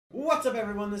What's up,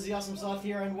 everyone? This is the Awesome Sloth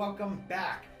here, and welcome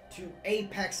back to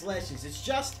Apex Legends. It's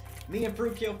just me and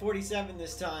FruitKill47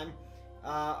 this time.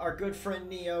 Our good friend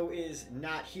Neo is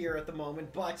not here at the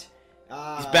moment, but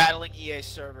he's battling EA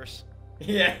servers.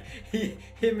 Yeah,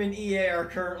 him and EA are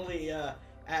currently at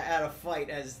a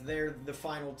fight as they're the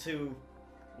final two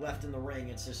left in the ring.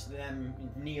 It's just them,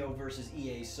 Neo versus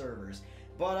EA servers.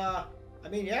 But I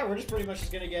mean, yeah, we're just pretty much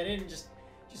just gonna get in and just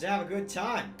have a good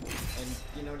time, and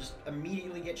you know, just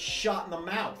immediately get shot in the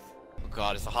mouth. Oh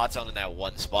god, is the hot zone in that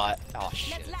one spot? Oh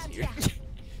shit, it's here.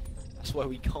 That's where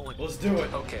we going. Let's do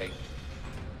it. Okay.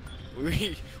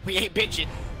 We ain't bitching.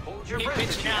 Hold your we ain't breath.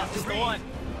 bitching now. Just the one.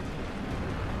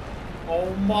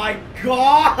 Oh my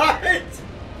god!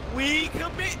 We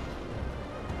commit.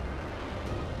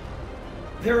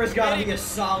 There has got to be a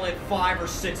solid 5 or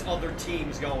 6 other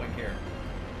teams going here.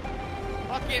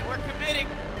 Fuck it, we're committing.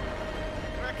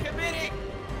 We're committing.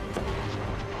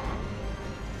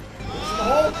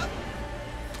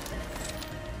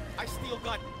 I steal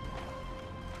gun.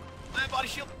 I have body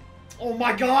shield. Oh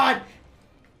my god!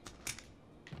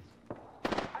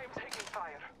 I am taking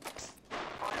fire.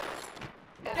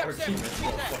 Our teammates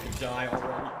will fucking die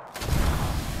already.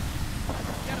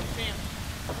 Get him, Sam.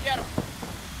 Get him.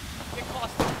 Get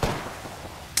close.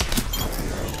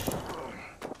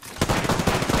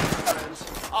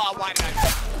 Oh, why did I?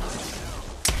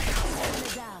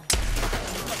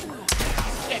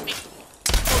 Get me.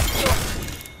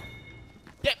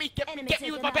 Get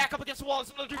me with my back up against the wall.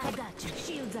 I got you.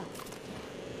 Shields up.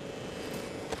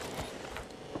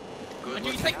 Do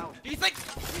you think?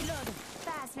 Reload.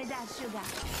 Pass me that sugar.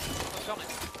 I'm coming.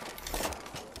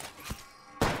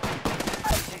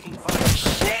 Taking fire.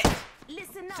 Shit!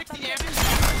 Listen up. 60 damage.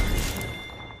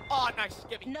 Oh, nice.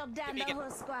 Get me. Knock down the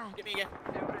whole squad. Get me again.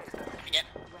 Get me again.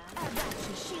 I got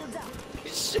you. Shields up.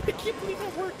 Shit, I can't believe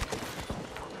it worked.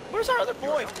 Where's our other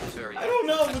boy? I don't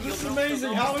know, but this is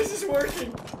amazing. How is this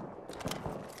working?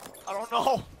 I don't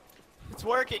know. It's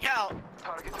working out.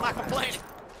 Target I'm not complaining.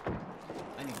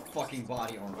 I need fucking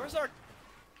body armor. Where's our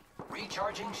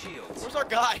recharging shields.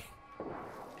 guy? I'm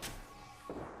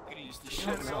gonna use these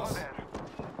shit Go cells. there.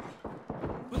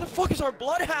 Where the fuck is our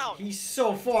bloodhound? He's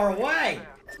so far away.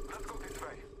 Let's go this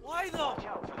way. Why though? Watch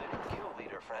out for the kill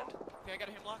leader, friend. Okay, I got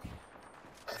a hemlock.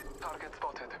 Target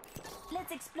spotted.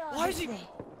 Let's explore. Why is this he? way.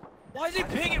 Why is he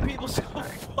pinging people so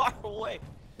far away?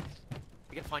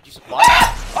 We gotta find you some blood.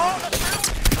 Oh, that's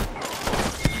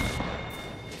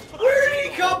Where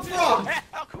did he come from?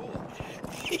 How cool.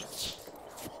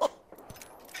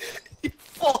 He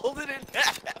folded in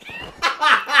half.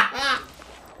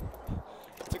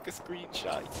 Took a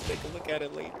screenshot. You can take a look at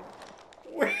it later.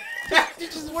 Where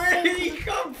did he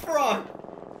come from?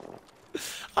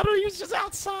 I don't know, he was just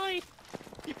outside.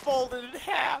 He folded in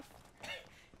half.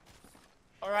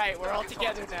 Alright, we're all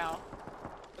together now.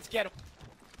 Let's get him.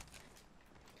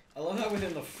 I love how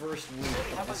within the first week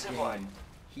of Have a this zip game, line.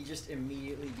 he just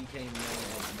immediately became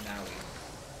known as Maui.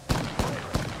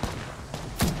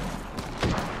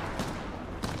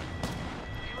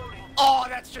 Oh,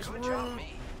 that's just Good rude. job,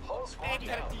 me. Whole squad And you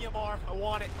had a down. DMR. I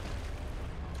want it.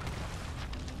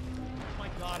 Oh my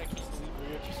god, I can't believe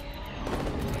we're just...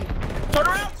 Turn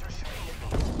around!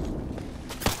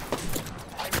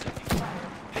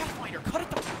 Pathfinder, cut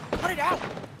it out!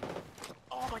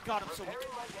 Oh my god, I'm so weak.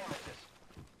 Repairing my damages.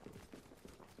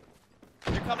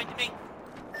 You're coming to me.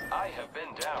 I have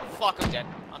been down. Fuck, I'm dead.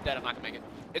 I'm dead, I'm not gonna make it.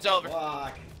 It's over.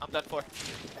 Fuck. I'm done for.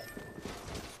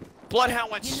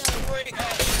 Bloodhound went straight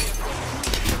at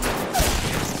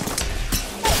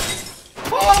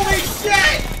Holy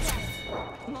shit!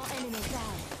 More enemies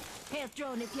down. Health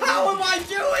drone if you How am I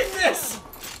doing this?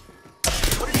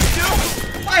 What did you do?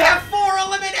 I have 4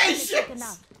 eliminations!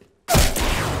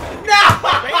 No!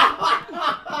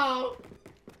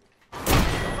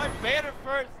 My banner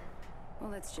first. Well,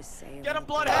 let's just say. Get him,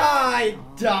 Bloodhound. I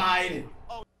died.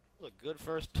 Oh, look, good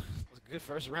first. Was a good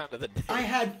first round of the day. I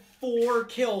had 4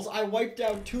 kills. I wiped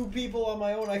out 2 people on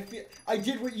my own. I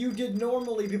did what you did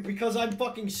normally, but because I'm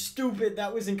fucking stupid,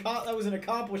 that was an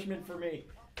accomplishment for me.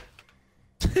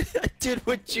 I did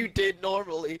what you did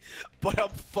normally, but I'm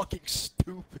fucking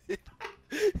stupid.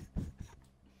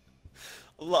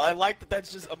 I like that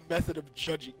that's just a method of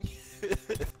judging.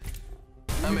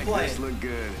 I make playing? this look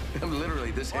good. I'm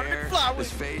literally this Marty hair, McFly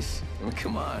this Williams. face. I mean,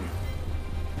 come on.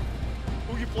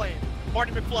 Who you playing?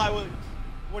 Marty McFly Williams.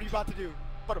 What are you about to do?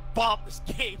 About to bomb this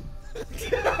game.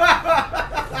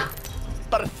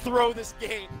 About to throw this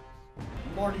game.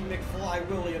 Marty McFly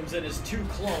Williams and his 2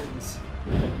 clones.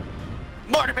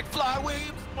 Marty McFly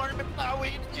Williams. Marty McFly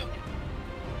Williams Jr.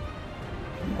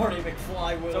 Marty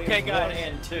McFly Williams okay, guys. 1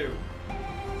 and 2.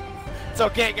 It's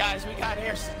okay, guys. We got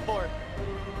air support.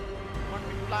 Marty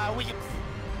McFly Williams.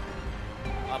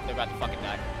 Oh, they're about to fucking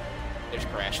die. They just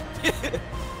crashed.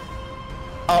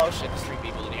 Oh shit, there's 3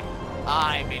 people in here.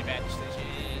 I made a bad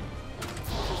decision.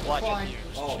 Just watch it here.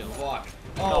 Just Oh chill. fuck.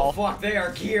 Oh fuck, they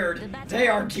are geared. They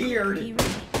are geared.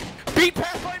 Beat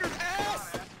Pathfinder's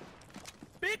ass!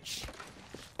 Bitch!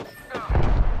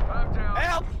 I'm down.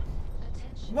 Help!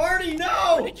 Marty, Where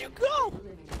no! did you go?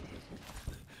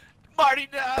 Marty,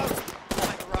 no!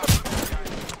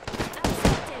 Accepted.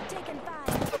 Taken fire.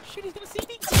 Oh shit, he's gonna see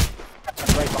me!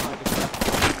 Right behind us.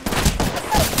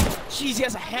 Jeez, he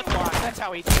has a headlock. That's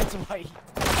how he. That's why he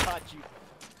caught you.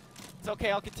 It's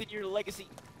okay. I'll continue your legacy.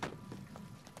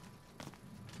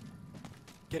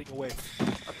 Getting away.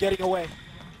 I'm getting away.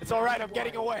 It's all right. I'm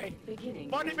getting away.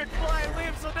 Marty McFly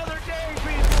lives another day,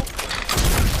 people.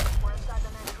 We're inside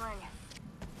the next ring.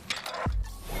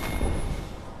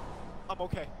 I'm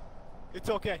okay. It's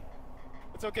okay.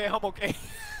 It's okay. I'm okay.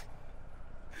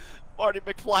 Marty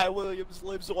McFly Williams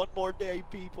lives one more day,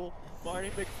 people. Marty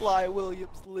McFly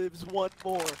Williams lives one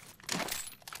more. Oh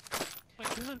my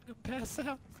god, I'm gonna pass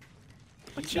out.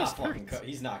 My chest hurts.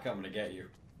 He's not coming to get you.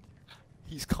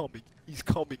 He's coming. He's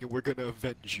coming, and we're gonna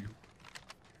avenge you.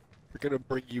 We're gonna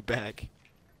bring you back.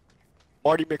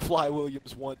 Marty McFly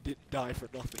Williams 1 didn't die for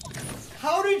nothing.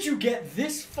 How did you get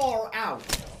this far out?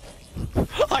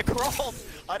 I crawled.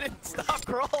 I didn't stop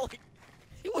crawling.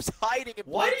 He was hiding in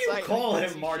Why plain do you sight. call I him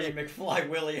couldn't see Marty shit. McFly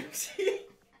Williams?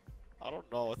 I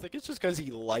don't know. I think it's just because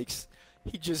he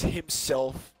just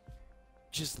himself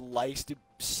just likes to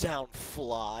sound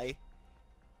fly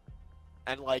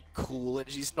and like cool, and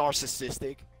he's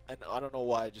narcissistic. And I don't know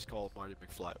why I just call him Marty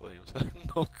McFly Williams. I have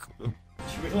no clue.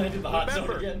 Should we land in the hot zone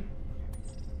Remember. again?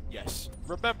 Yes.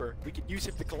 Remember, we can use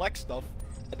him to collect stuff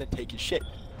and then take his shit.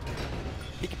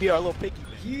 He can be our little piggy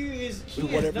man. He is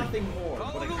whatever. nothing more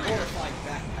but a glorified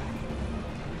backpack.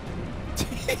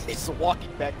 He's a walking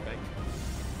backpack.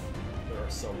 There are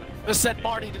so many. Let's send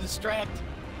Marty to distract.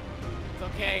 It's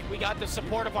okay. We got the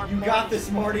support of our You got this,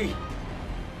 Marty. You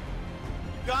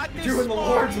got this, Doing the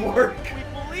Marty. Lord's work. We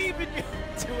believe in you.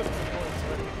 Doing the Lord's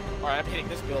work. Alright, I'm hitting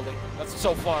this building. That's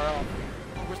so far off.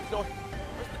 Oh, where's the door?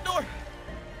 Where's the door?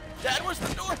 Dad, where's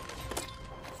the door?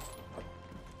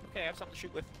 Okay, I have something to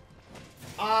shoot with.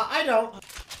 I don't.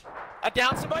 I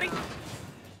downed somebody?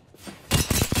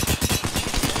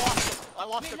 I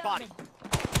lost their body.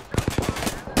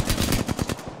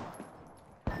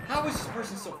 How is this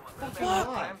person so fucking What?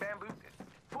 alive? Bamboozled.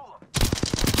 Fool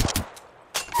him.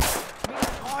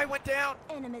 Oh, I went down.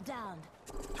 Enemy down.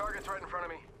 Target's right in front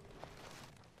of me.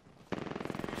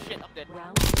 Shit, I'm dead.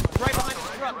 Round Right behind the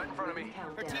Right truck. in front of me.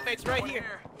 Her teammate's right One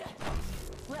here.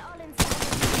 We're all inside.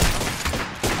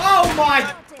 Oh my!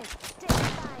 Spotted. Taking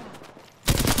fire.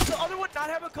 Does the other one not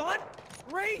have a gun?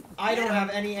 Wraith! I don't have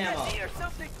any ammo. Jesse or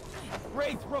something.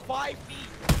 Wraith, revive me.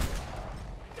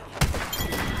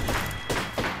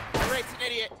 Wraith's an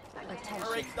idiot.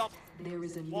 Wraith's dumb. There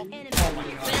is a new Enemy.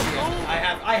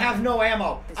 I have no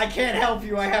ammo. I can't help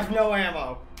you. I have no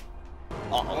ammo.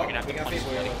 Oh, we're gonna have we to got punch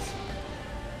people somebody. with us.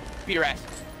 Beat her ass.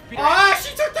 Beat her ass. Ah,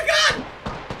 she took the gun!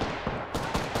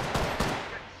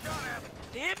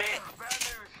 Damn it! Bad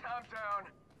news. I'm down.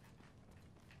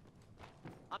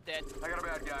 I'm dead. I got a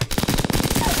bad guy.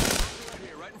 Right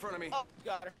here, right in front of me. Oh,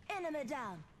 got her. Enemy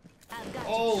down. I've got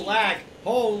Oh, you. lag.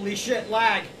 Holy shit,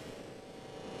 lag.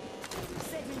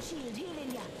 Segment shield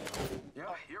healing ya. Yeah,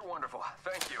 you're wonderful.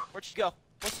 Thank you. Where'd she go?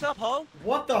 What's up, ho?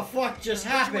 What the fuck just She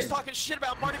was happened? talking shit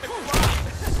about Marty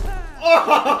McFly.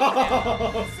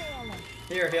 Oh! Sailing.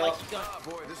 Here, Hill. Like she gun.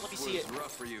 Boy, this Let me see it.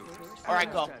 rough for you. All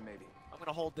right, go. Next time, maybe. I'm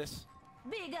gonna hold this.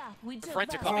 Big up. We took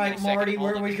friends are back. coming. Alright, Marty,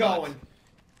 where are we going?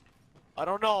 I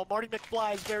don't know. Marty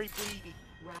McFly is very bleedy.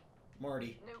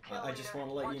 Marty, I just want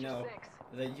to let you know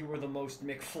that you were the most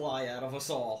McFly out of us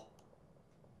all.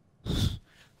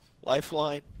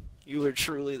 Lifeline, you are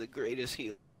truly the greatest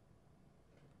healer.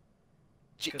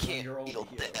 You 'Cause I'm can't your only heal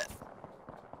hero. death.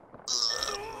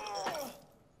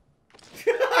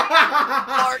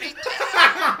 Marty.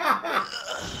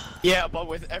 Yeah, but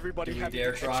with everybody Do we having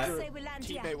dare an try? extra Say we land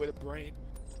teammate here. with a brain.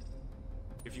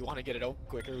 If you want to get it over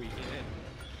quicker, we can.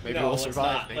 Maybe No, we'll let's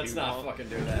survive. not. Maybe Let's we not won't. fucking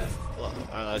do that. Well,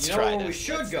 let's You know try where this. we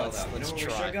should go, though? You know Let's where we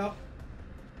try. should go?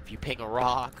 If you ping a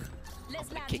rock, I'm Let's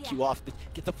gonna land kick here. you off.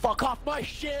 Get the fuck off my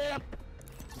ship!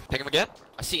 Ping him again?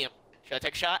 I see him. Should I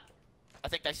take a shot? I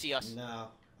think I see us. No.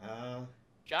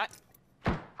 Shot?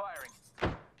 Firing.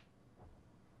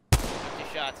 50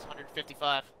 shots,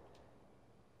 155.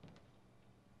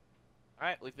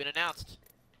 Alright, we've been announced.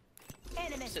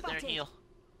 Enemy Sit there and spotted. heal.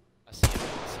 I see him.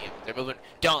 I see him. They're moving.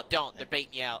 Don't. They're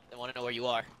baiting you out. They want to know where you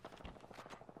are.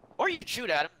 Or you can shoot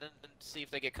at them and see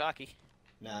if they get cocky.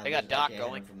 Nah, They got I Doc can't hit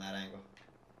going. him from that angle.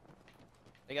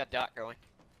 They got Doc going.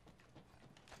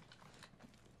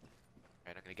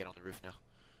 Alright, I'm gonna get on the roof now.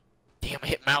 Damn, I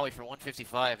hit Maui for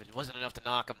 155. It wasn't enough to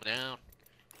knock him down.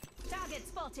 Target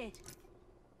spotted.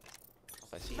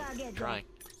 I see Target They're trying.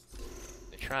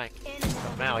 They're trying. Enemy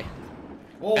Maui.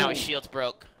 Whoa. Maui's shield's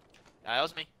broke. That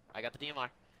was me. I got the DMR.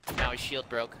 Maui's shield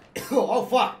broke. Oh,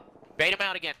 fuck! Bait him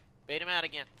out again. Bait him out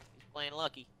again. He's playing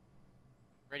lucky.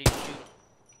 Ready to shoot him.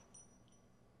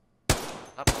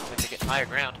 Up, looks like they're getting higher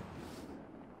ground.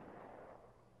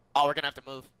 Oh, we're gonna have to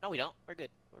move. No, we don't. We're good.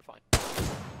 We're fine.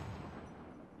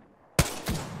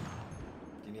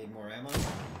 Do you need more ammo?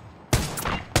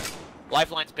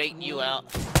 Lifeline's baiting you out.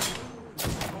 Yeah,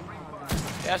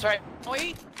 that's right.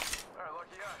 Wait. Alright,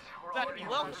 lucky us. We're About to already be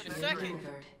welcome in a second.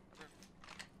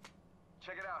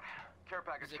 Check it out. Care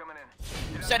package Is it- coming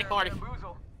in. I'm sending Marty.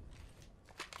 Bamboozle.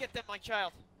 Get them, my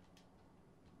child.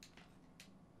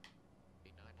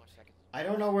 9 more seconds. I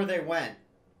don't know where they went.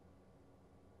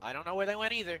 I don't know where they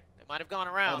went either. They might have gone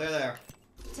Oh, around. they're there.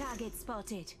 Target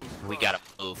spotted. We gotta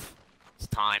move. It's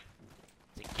time.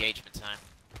 It's engagement time.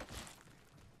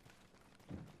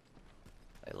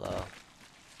 Stay low.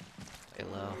 Stay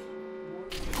low.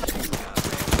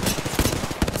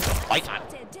 Fight time.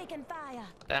 Spotted. Taking fire.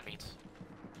 What that means.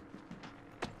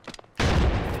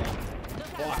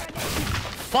 Look out for an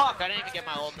Fuck! I didn't even get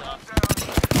my ult off.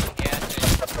 Yeah, that's it.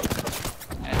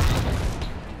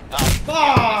 That's it.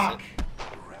 Oh, Fuck!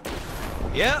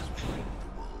 yeah.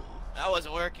 That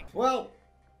wasn't working. Well,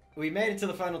 we made it to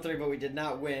the final 3, but we did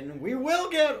not win. We will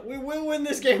win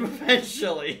this game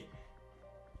eventually.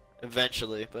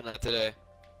 Eventually, but not today.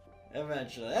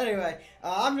 Eventually. Anyway,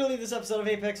 I'm going to leave this episode of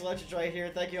Apex Legends right here.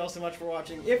 Thank you all so much for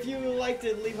watching. If you liked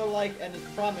it, leave a like, and as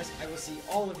promised, I will see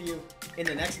all of you in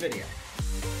the next video.